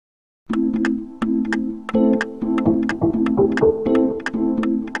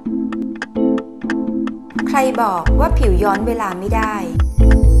ใครบอกว่าผิวย้อนเวลาไม่ได้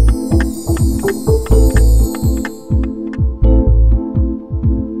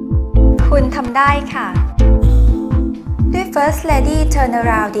คุณทำได้ค่ะด้วย First Lady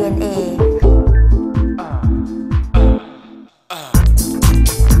Turnaround DNA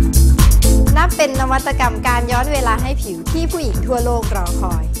นับเป็นนวัตกรรมการย้อนเวลาให้ผิวที่ผู้หญิงทั่วโลกรอค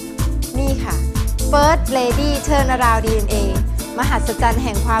อยนี่ค่ะ First Lady Turnaround DNA มหัศจรรย์แ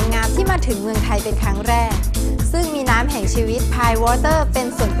ห่งความงามที่มาถึงเมืองไทยเป็นครั้งแรกซึ่งมีน้ำแห่งชีวิต Pine Water เป็น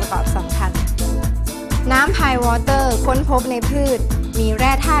ส่วนประกอบสำคัญน้ำ Pine Water ค้นพบในพืชมีแ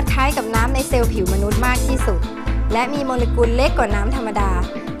ร่ธาตุคล้ายกับน้ำในเซลล์ผิวมนุษย์มากที่สุดและมีโมเลกุลเล็กกว่าน้ำธรรมดา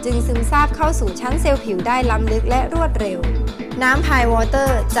จึงซึมซาบเข้าสู่ชั้นเซลล์ผิวได้ล้ำลึกและรวดเร็วน้ำ Pine Water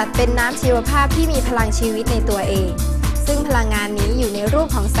จัดเป็นน้ำชีวภาพที่มีพลังชีวิตในตัวเองซึ่งพลังงานนี้อยู่ในรูป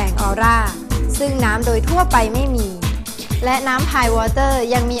ของแสงออร่าซึ่งน้ำโดยทั่วไปไม่มีและน้ำ Pine Water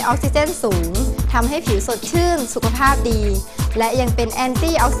ยังมีออกซิเจนสูงทำให้ผิวสดชื่นสุขภาพดีและยังเป็นแอน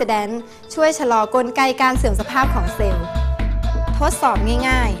ตี้ออกซิแดนต์ช่วยชะลอกลไกการเสื่อมสภาพของเซลล์ทดสอบ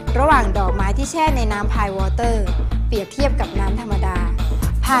ง่ายๆระหว่างดอกไม้ที่แช่ในน้ำ Pine Water เปรียบเทียบกับน้ำธรรมดา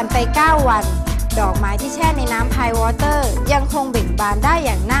ผ่านไป9วันดอกไม้ที่แช่ในน้ำ Pine Water ยังคงเบ่งบานได้อ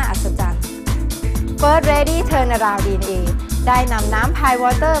ย่างน่าอัศจรรย์ First Lady Turnaround DNA ได้นำน้ำ Pine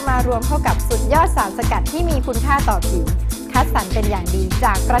Water มารวมเข้ากับสุดยอดสารสกัดที่มีคุณค่าต่อผิวคัดสรรเป็นอย่างดีจ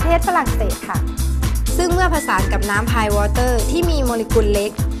ากประเทศฝรั่งเศสค่ะซึ่งเมื่อผสานกับน้ำ Pine Water ที่มีโมเลกุลเล็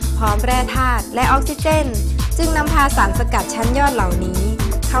กพร้อมแร่ธาตุและออกซิเจนจึงนำพาสารสกัดชั้นยอดเหล่านี้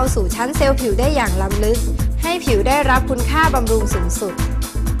เข้าสู่ชั้นเซลล์ผิวได้อย่างล้ำลึกให้ผิวได้รับคุณค่าบำรุงสูงสุด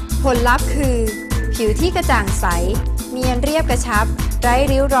ผลลัพธ์คือผิวที่กระจ่างใสเนียนเรียบกระชับไร้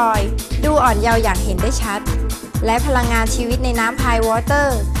ริ้วรอยดูอ่อนเยาว์อย่างเห็นได้ชัดและพลังงานชีวิตในน้ำ Pine Water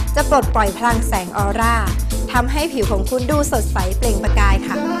จะปลดปล่อยพลังแสงออร่าทำให้ผิวของคุณดูสดใสเปล่งประกาย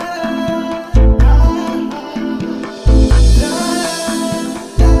ค่ะ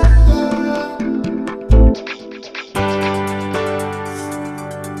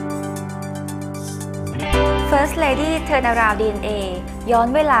First Lady Turnaround DNA ย้อน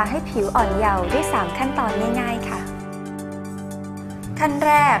เวลาให้ผิวอ่อนเยาว์ด้วย3ขั้นตอนง่ายๆค่ะขั้นแ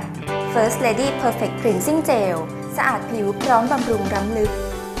รก First Lady Perfect Cleansing Gel สะอาดผิวพร้อมบำรุงล้ำลึก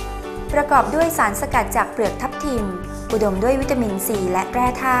ประกอบด้วยสารสกัดจากเปลือกทับทิมอุดมด้วยวิตามินซีและแร่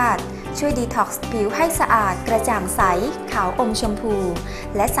ธาตุช่วยดีท็อกซ์ผิวให้สะอาดกระจ่างใสขาวอมชมพู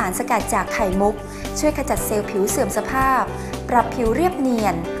และสารสกัดจากไข่มุกช่วยขจัดเซลล์ผิวเสื่อมสภาพปรับผิวเรียบเนีย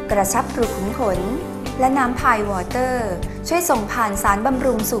นกระชับรูขุมขนและน้ำ Pine Water ช่วยส่งผ่านสารบำ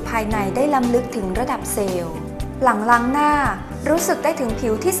รุงสู่ภายในได้ล้ำลึกถึงระดับเซลล์หลังล้างหน้ารู้สึกได้ถึงผิ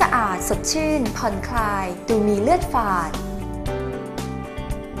วที่สะอาดสดชื่นผ่อนคลายดูมีเลือดฝาด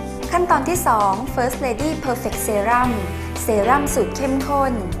ขั้นตอนที่ 2 First Lady Perfect Serum เซรั่มสูตรเข้มข้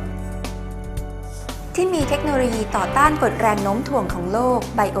นที่มีเทคโนโลยีต่อต้านกฎแรงโน้มถ่วงของโลก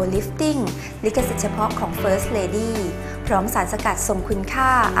BioLifting ลิขสิทธิ์เฉพาะของ First Lady พร้อมสารสกัดทรงคุณค่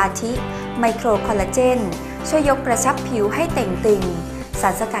าอาทิไมโครคอลลาเจนช่วยยกกระชับผิวให้เต่งตึงสา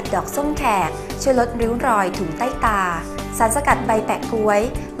รสกัดดอกส้มแขกช่วยลดริ้วรอยถุงใต้ตาสารสกัดใบแปะก๊วย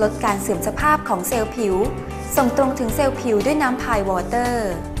ลดการเสื่อมสภาพของเซลล์ผิวส่งตรงถึงเซลล์ผิวด้วยน้ำ Pine Water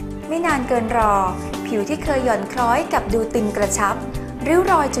ไม่นานเกินรอผิวที่เคยหย่อนคล้อยกับดูตึงกระชับริ้ว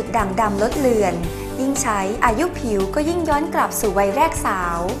รอยจุดด่างดำลดเลือนยิ่งใช้อายุผิวก็ยิ่งย้อนกลับสู่วัยแรกสา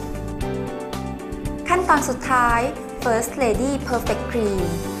วขั้นตอนสุดท้าย First Lady Perfect Cream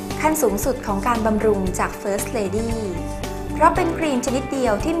ขั้นสูงสุดของการบำรุงจาก First Lady เพราะเป็นครีมชนิดเดีย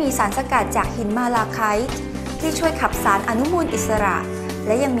วที่มีสารสกัดจากหินมาลาไคต์ที่ช่วยขับสารอนุมูลอิสระแ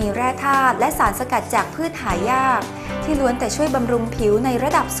ละยังมีแร่ธาตุและสารสกัดจากพืชหายากที่ล้วนแต่ช่วยบำรุงผิวในร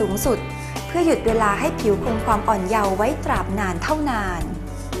ะดับสูงสุดเพื่อหยุดเวลาให้ผิวคงความอ่อนเยาว์ไว้ตราบนานเท่านาน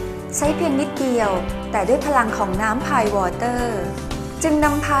ใช้เพียงนิดเดียวแต่ด้วยพลังของน้ำ Pine Water จึงน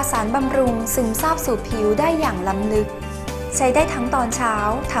ำพาสารบำรุงซึมซาบสู่ผิวได้อย่างล้ำลึกใช้ได้ทั้งตอนเช้า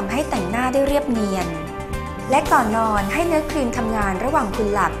ทำให้แต่งหน้าได้เรียบเนียนและก่อนนอนให้เนื้อครีมทำงานระหว่างคุณ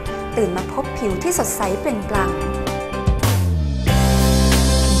หลับตื่นมาพบผิวที่สดใสเปล่งปลั่ง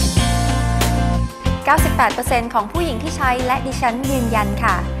 98% ของผู้หญิงที่ใช้และดิฉันยืนยัน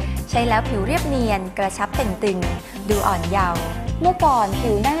ค่ะใช้แล้วผิวเรียบเนียนกระชับเต่งตึงดูอ่อนเยาว์เมื่อก่อนผิ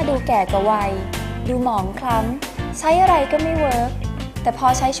วหน้าดูแก่กว่าวัยดูหมองคล้ำใช้อะไรก็ไม่เวิร์กแต่พอ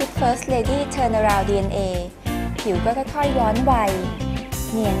ใช้ชุด First Lady Turnaround DNA ผิวก็ค่อยๆย้อนวัย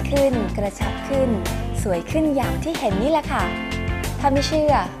เนียนขึ้นกระชับขึ้นสวยขึ้นอย่างที่เห็นนี่แหละค่ะถ้าไม่เชื่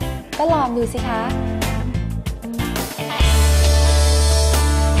อก็ลองดูสิคะ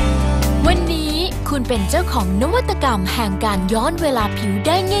วันนี้ คุณเป็นเจ้าของนวัตกรรมแห่งการย้อนเวลาผิวไ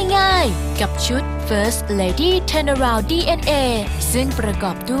ด้ง่ายๆกับชุด First Lady Turnaround DNA ซึ่งประก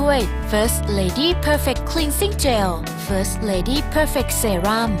อบด้วย First Lady Perfect Cleansing Gel First Lady Perfect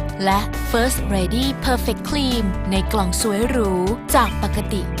Serum และ First Lady Perfect Cream ในกล่องสวยหรูจากปก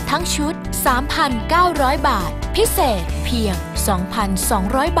ติทั้งชุด 3,900 บาทพิเศษเพียง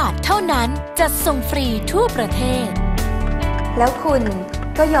 2,200 บาทเท่านั้นจัดส่งฟรีทั่วประเทศแล้วคุณ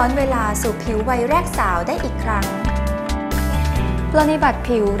ก็ย้อนเวลาสู่ผิววัยแรกสาวได้อีกครั้งปรนนิบัติ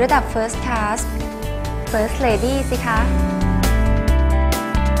ผิวระดับ First Class First Lady สิคะ